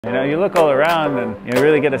You know, you look all around and you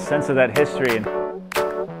really get a sense of that history. And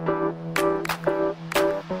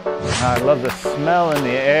I love the smell in the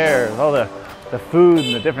air, all the food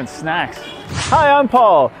and the different snacks. Hi, I'm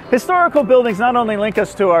Paul. Historical buildings not only link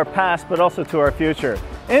us to our past, but also to our future.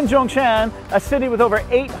 In Zhongshan, a city with over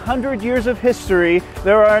 800 years of history,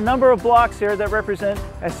 there are a number of blocks here that represent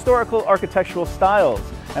historical architectural styles.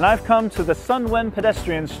 And I've come to the Sunwen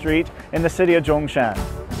Pedestrian Street in the city of Zhongshan.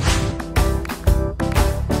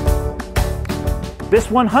 This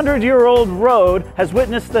 100-year-old road has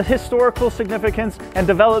witnessed the historical significance and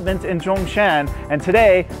development in Zhongshan, and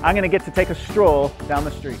today I'm going to get to take a stroll down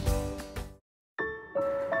the street.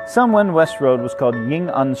 Sunwen West Road was called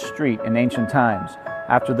Ying'an Street in ancient times.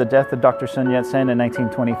 After the death of Dr. Sun Yat-sen in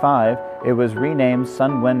 1925, it was renamed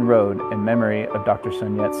Sunwen Road in memory of Dr.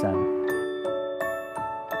 Sun Yat-sen.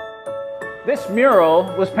 This mural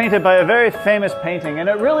was painted by a very famous painting, and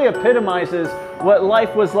it really epitomizes what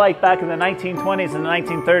life was like back in the 1920s and the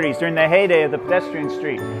 1930s during the heyday of the pedestrian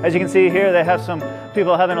street. As you can see here, they have some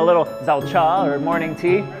people having a little zao cha or morning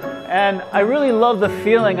tea. And I really love the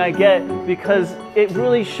feeling I get because it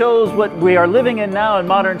really shows what we are living in now in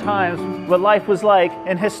modern times, what life was like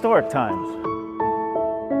in historic times.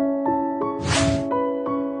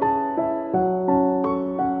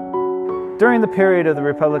 During the period of the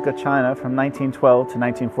Republic of China from 1912 to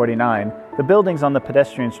 1949, the buildings on the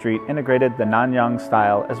pedestrian street integrated the Nanyang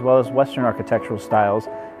style as well as Western architectural styles,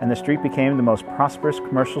 and the street became the most prosperous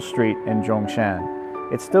commercial street in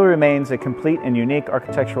Zhongshan. It still remains a complete and unique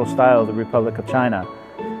architectural style of the Republic of China.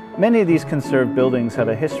 Many of these conserved buildings have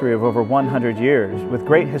a history of over 100 years, with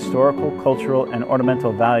great historical, cultural, and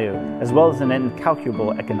ornamental value, as well as an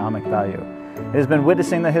incalculable economic value. It has been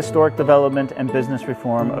witnessing the historic development and business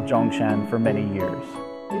reform of Zhongshan for many years.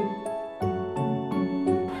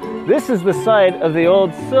 This is the site of the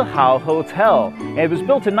old Sihao Hotel. It was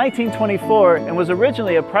built in 1924 and was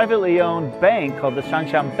originally a privately owned bank called the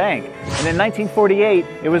Zhongshan Bank. And in 1948,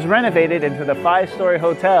 it was renovated into the 5-story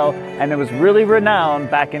hotel, and it was really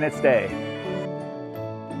renowned back in its day.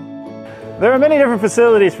 There are many different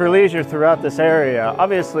facilities for leisure throughout this area.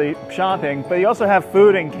 Obviously shopping, but you also have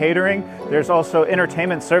food and catering. There's also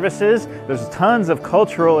entertainment services. There's tons of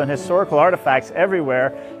cultural and historical artifacts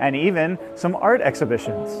everywhere, and even some art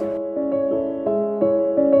exhibitions.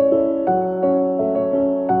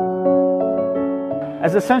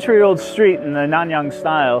 As a century-old street in the Nanyang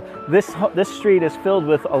style, this street is filled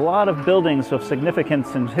with a lot of buildings of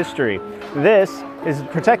significance and history. This is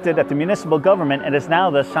protected at the municipal government and is now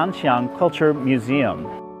the Zhongshan Culture Museum.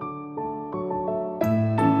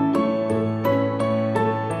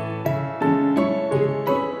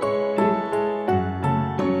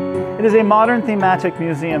 It is a modern thematic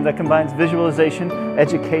museum that combines visualization,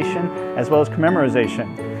 education, as well as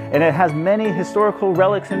commemoration. And it has many historical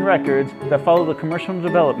relics and records that follow the commercial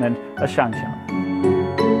development of Zhongshan.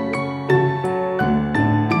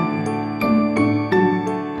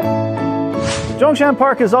 Zhongshan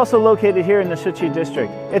Park is also located here in the Shiqi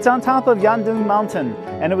district. It's on top of Yandeng Mountain,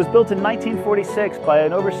 and it was built in 1946 by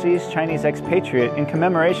an overseas Chinese expatriate in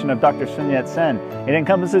commemoration of Dr. Sun Yat-sen. It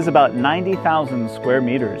encompasses about 90,000 square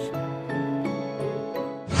meters.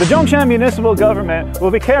 The Zhongshan Municipal Government will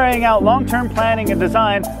be carrying out long-term planning and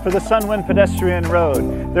design for the Sunwen Pedestrian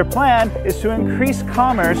Road. Their plan is to increase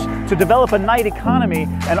commerce, to develop a night economy,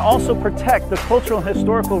 and also protect the cultural and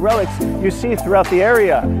historical relics you see throughout the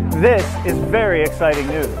area. This is very exciting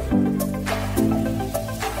news.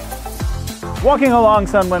 Walking along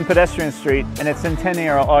Sunwen Pedestrian Street and its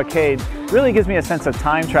Centennial Arcade really gives me a sense of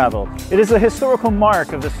time travel. It is a historical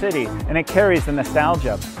mark of the city, and it carries the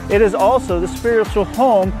nostalgia. It is also the spiritual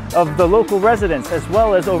home of the local residents as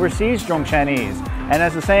well as overseas Zhongshanese. And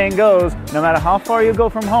as the saying goes, no matter how far you go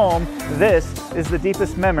from home, this is the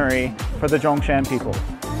deepest memory for the Zhongshan people.